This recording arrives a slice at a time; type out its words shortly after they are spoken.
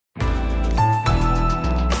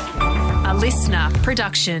listener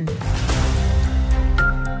production.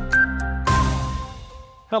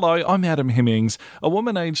 Hello, I'm Adam Hemmings. A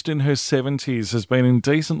woman aged in her 70s has been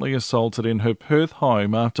indecently assaulted in her Perth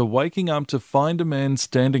home after waking up to find a man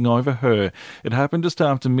standing over her. It happened just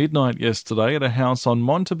after midnight yesterday at a house on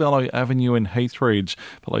Montebello Avenue in Heathridge.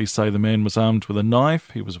 Police say the man was armed with a knife,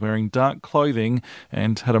 he was wearing dark clothing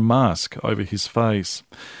and had a mask over his face.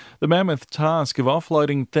 The mammoth task of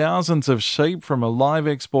offloading thousands of sheep from a live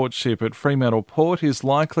export ship at Fremantle Port is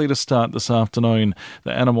likely to start this afternoon.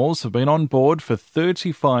 The animals have been on board for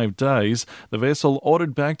 35 days. The vessel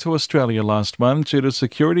ordered back to Australia last month due to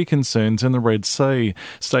security concerns in the Red Sea.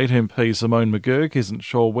 State MP Simone McGurk isn't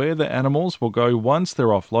sure where the animals will go once they're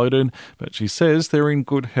offloaded, but she says they're in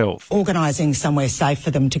good health. Organising somewhere safe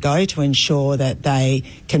for them to go to ensure that they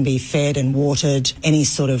can be fed and watered, any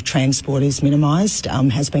sort of transport is minimised,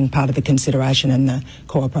 has been part of the consideration and the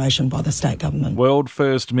cooperation by the state government.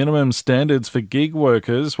 World-first minimum standards for gig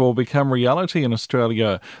workers will become reality in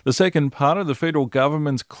Australia. The second part of the federal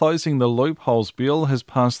government's Closing the Loopholes bill has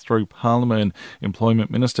passed through Parliament.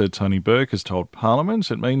 Employment Minister Tony Burke has told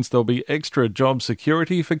Parliament it means there'll be extra job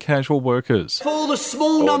security for casual workers. For the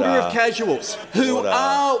small number of casuals who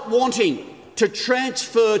are wanting to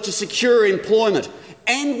transfer to secure employment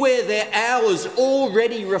and where their hours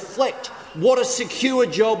already reflect what a secure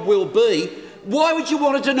job will be, why would you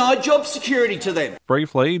want to deny job security to them?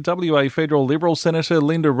 Briefly, WA Federal Liberal Senator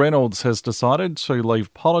Linda Reynolds has decided to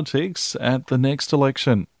leave politics at the next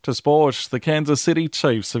election. To sport, the Kansas City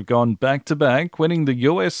Chiefs have gone back-to-back, winning the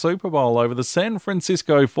US Super Bowl over the San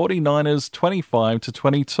Francisco 49ers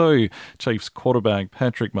 25-22. Chiefs quarterback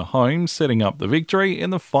Patrick Mahomes setting up the victory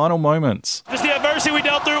in the final moments. Just the adversity we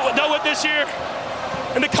dealt with this year,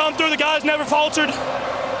 and to come through, the guys never faltered.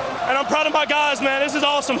 And I'm proud of my guys, man. This is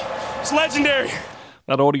awesome. It's legendary.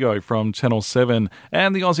 That audio from Channel 7.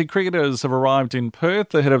 And the Aussie cricketers have arrived in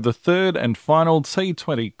Perth ahead of the third and final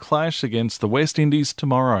T20 clash against the West Indies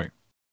tomorrow.